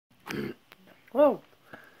Hello,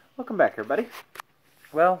 welcome back everybody.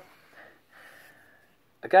 Well,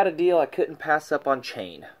 I got a deal I couldn't pass up on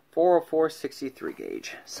chain. 404 63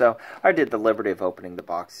 gauge. So I did the liberty of opening the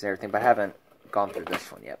box and everything, but I haven't gone through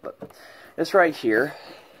this one yet. But this right here,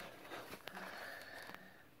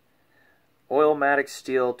 Oilmatic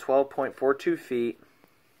steel, 12.42 feet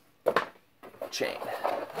chain.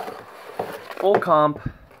 Full comp,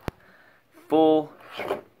 full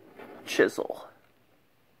chisel.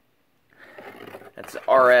 It's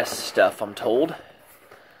RS stuff, I'm told.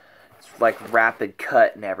 It's like rapid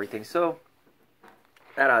cut and everything, so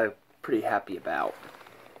that I'm pretty happy about.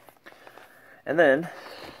 And then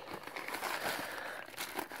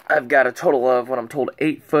I've got a total of, what I'm told,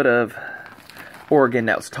 8 foot of Oregon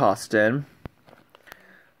that was tossed in.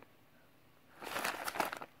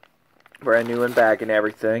 Brand new in bag and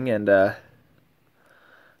everything, and not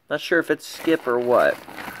sure if it's skip or what.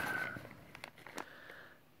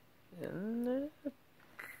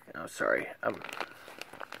 Oh, sorry.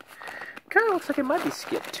 Kind of looks like it might be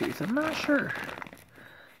skip tooth. I'm not sure.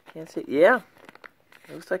 Can't see. Yeah,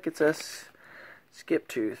 it looks like it's a skip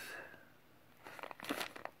tooth.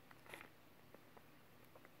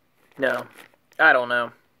 No, I don't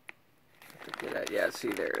know. Yeah, see,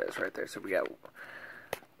 there it is, right there. So we got.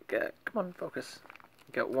 Come on, focus.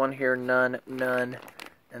 We got one here, none,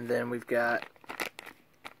 and then we've got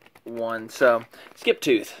one. So skip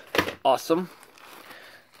tooth, awesome.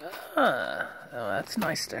 Oh, that's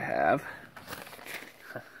nice to have.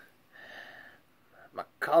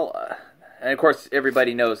 McCulloch. And of course,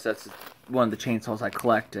 everybody knows that's one of the chainsaws I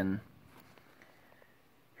collect. And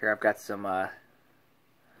here I've got some,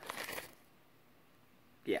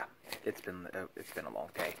 yeah, it's been a long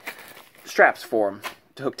day. Straps for them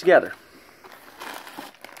to hook together.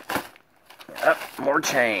 Yep, more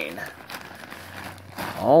chain.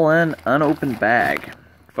 All in unopened bag.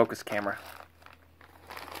 Focus camera.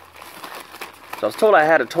 So I was told I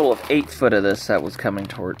had a total of 8 foot of this that was coming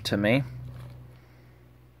to me.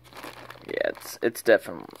 Yeah, it's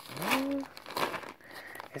definitely.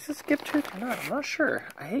 Is this skip tooth or not? I'm not sure.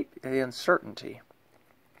 I hate the uncertainty.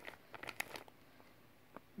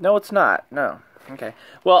 No, it's not. No. Okay.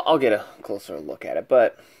 Well, I'll get a closer look at it.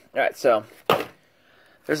 But alright, so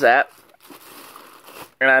there's that.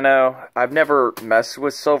 And I know I've never messed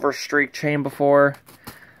with Silver Streak chain before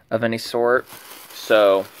of any sort.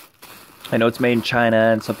 So I know it's made in China,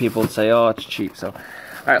 and some people would say, oh, it's cheap. So,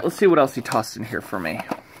 alright, let's see what else he tossed in here for me.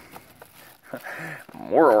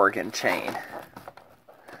 More Oregon chain.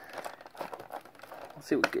 Let's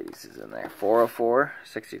see what goodies is in there. 404,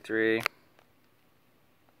 63.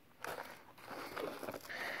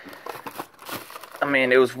 I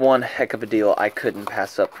mean, it was one heck of a deal I couldn't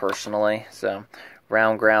pass up personally. So,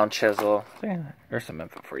 round ground chisel. Yeah, there's some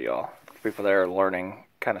info for y'all. People that are learning,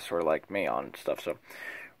 kind of sort of like me on stuff. So,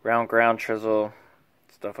 round ground chisel,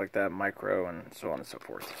 stuff like that, micro, and so on and so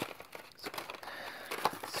forth. So,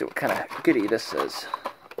 let's see what kind of goodie this is.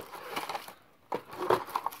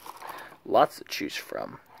 Lots to choose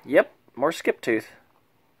from. Yep, more skip tooth.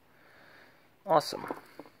 Awesome.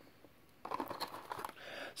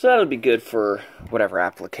 So that'll be good for whatever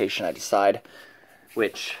application I decide,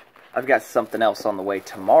 which I've got something else on the way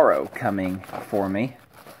tomorrow coming for me.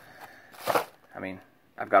 I mean,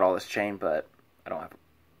 I've got all this chain, but I don't have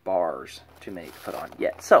bars too many to put on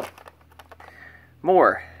yet. So,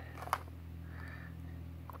 more.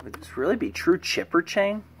 Would this really be true chipper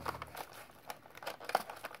chain?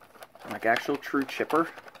 Like actual true chipper?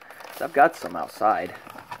 I've got some outside.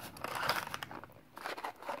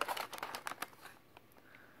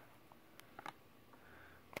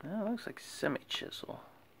 Oh, it looks like semi-chisel.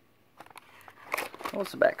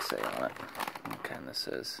 What's the back say on it? What kind this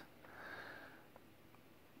is?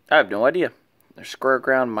 I have no idea. There's square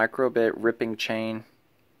ground, micro bit, ripping chain.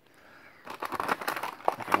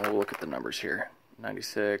 Okay, we'll look at the numbers here.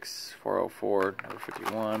 96, 404, number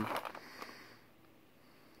 51.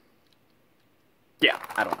 Yeah,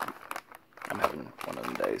 I don't know. I'm having one of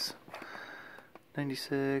them days.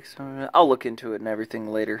 96. I'll look into it and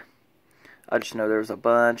everything later. I just know there was a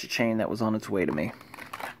bunch of chain that was on its way to me.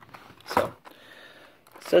 So,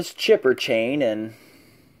 it says chipper chain, and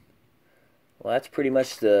well, that's pretty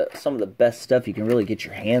much some of the best stuff you can really get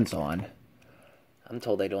your hands on. I'm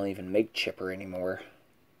told they don't even make chipper anymore.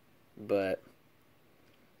 But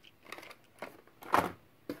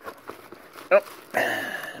oh,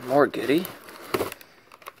 and more goodie.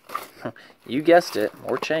 You guessed it,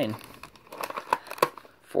 more chain.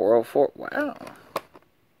 404. Wow.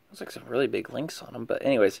 Looks like some really big links on them. But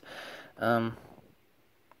anyways, oh,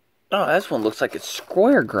 this one looks like it's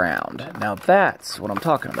square ground. Now that's what I'm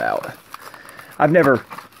talking about. I've never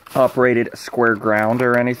operated square ground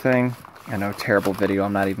or anything. I know, terrible video.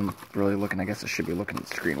 I'm not even really looking. I guess I should be looking at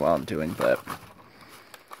the screen while I'm doing, but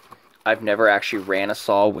I've never actually ran a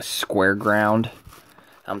saw with square ground.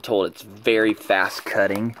 I'm told it's very fast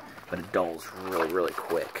cutting, but it dulls really, really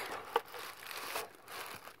quick.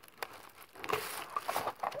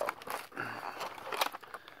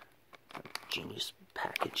 Genius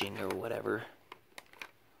packaging or whatever.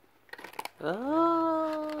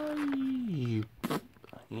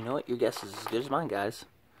 You know what? Your guess is as good as mine, guys.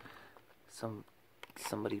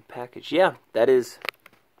 Somebody packaged. Yeah, that is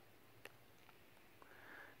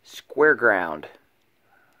square ground.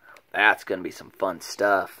 That's going to be some fun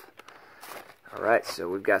stuff. Alright, so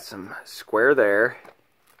we've got some square there.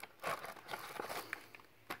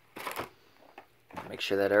 Make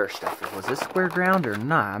sure that other stuff, was this square ground or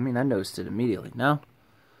not? I mean, I noticed it immediately. No?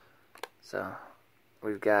 So,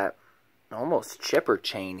 we've got almost chipper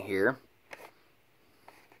chain here.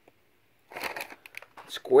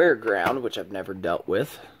 Square ground, which I've never dealt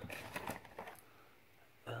with.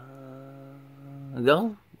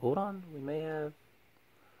 No, hold on. We may have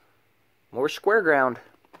more square ground.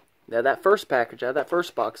 Now, that first package, that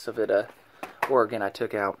first box of it, Oregon, I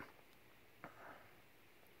took out.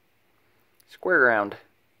 Square ground.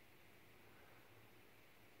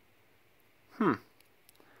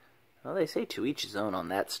 Well, they say to each his own on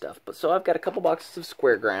that stuff. But so I've got a couple boxes of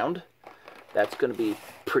square ground. That's going to be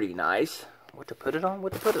pretty nice. What to put it on?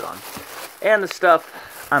 What to put it on? And the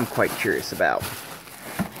stuff I'm quite curious about.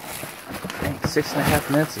 Dang,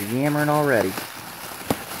 6.5 minutes of yammering already.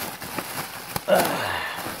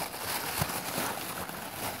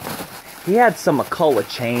 He had some McCulloch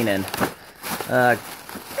chain, and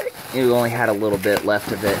he only had a little bit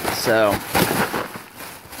left of it, so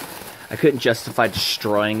I couldn't justify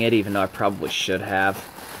destroying it, even though I probably should have.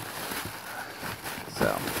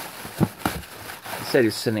 So he said he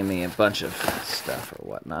was sending me a bunch of stuff or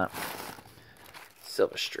whatnot.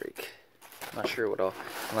 Silver Streak. I'm not sure what all,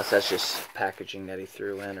 unless that's just packaging that he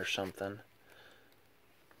threw in or something.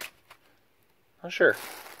 Not sure.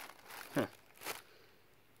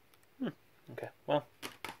 Okay, well.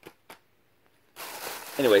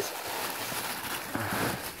 Anyways.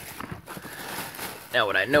 Now,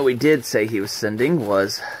 what I know he did say he was sending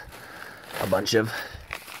was a bunch of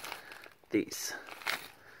these.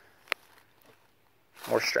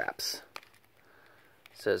 More straps.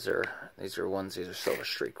 It says these are Silver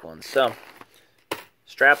Streak ones. So,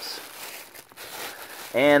 straps.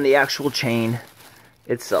 And the actual chain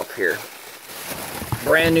itself here.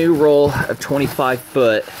 Brand new roll of 25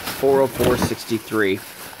 foot 404/63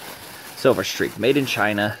 Silver Streak, made in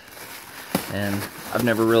China, and I've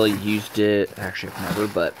never really used it. Actually, I've never,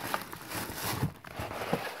 but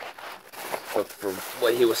for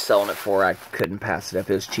what he was selling it for, I couldn't pass it up.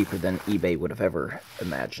 It was cheaper than eBay would have ever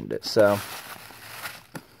imagined it. So,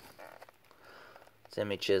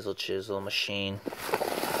 semi-chisel machine.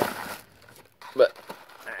 But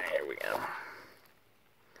here we go.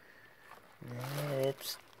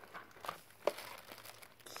 It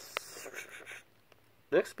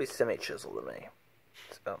looks to be semi-chisel to me.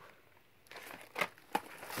 So,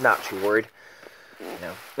 not too worried.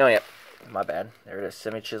 No, yeah, my bad. There it is,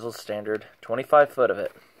 semi-chisel standard, 25 foot of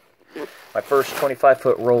it. My first 25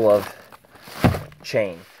 foot roll of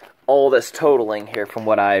chain. All this totaling here, from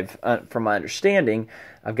what from my understanding,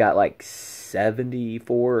 I've got like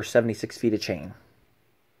 74 or 76 feet of chain.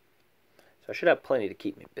 So I should have plenty to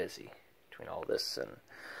keep me busy between all this and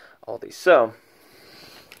all these. So,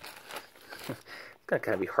 it's going to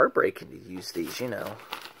kind of be heartbreaking to use these, you know,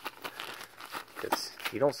 because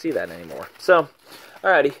you don't see that anymore. So,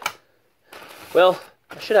 alrighty. Well,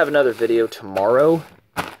 I should have another video tomorrow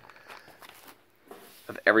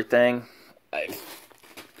of everything I've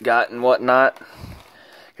got and whatnot,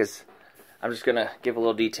 because I'm just going to give a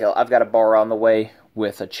little detail. I've got a bar on the way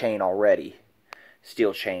with a chain already,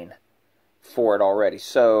 steel chain for it already.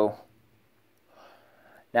 So,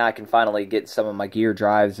 now I can finally get some of my gear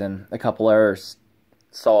drives and a couple other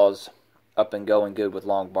saws up and going good with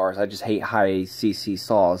long bars. I just hate high CC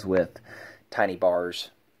saws with tiny bars.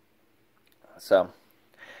 So,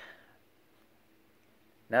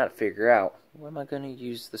 now to figure out, what am I going to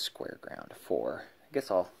use the square ground for? I guess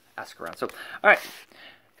I'll ask around. So, alright.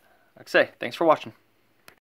 Like I say, thanks for watching.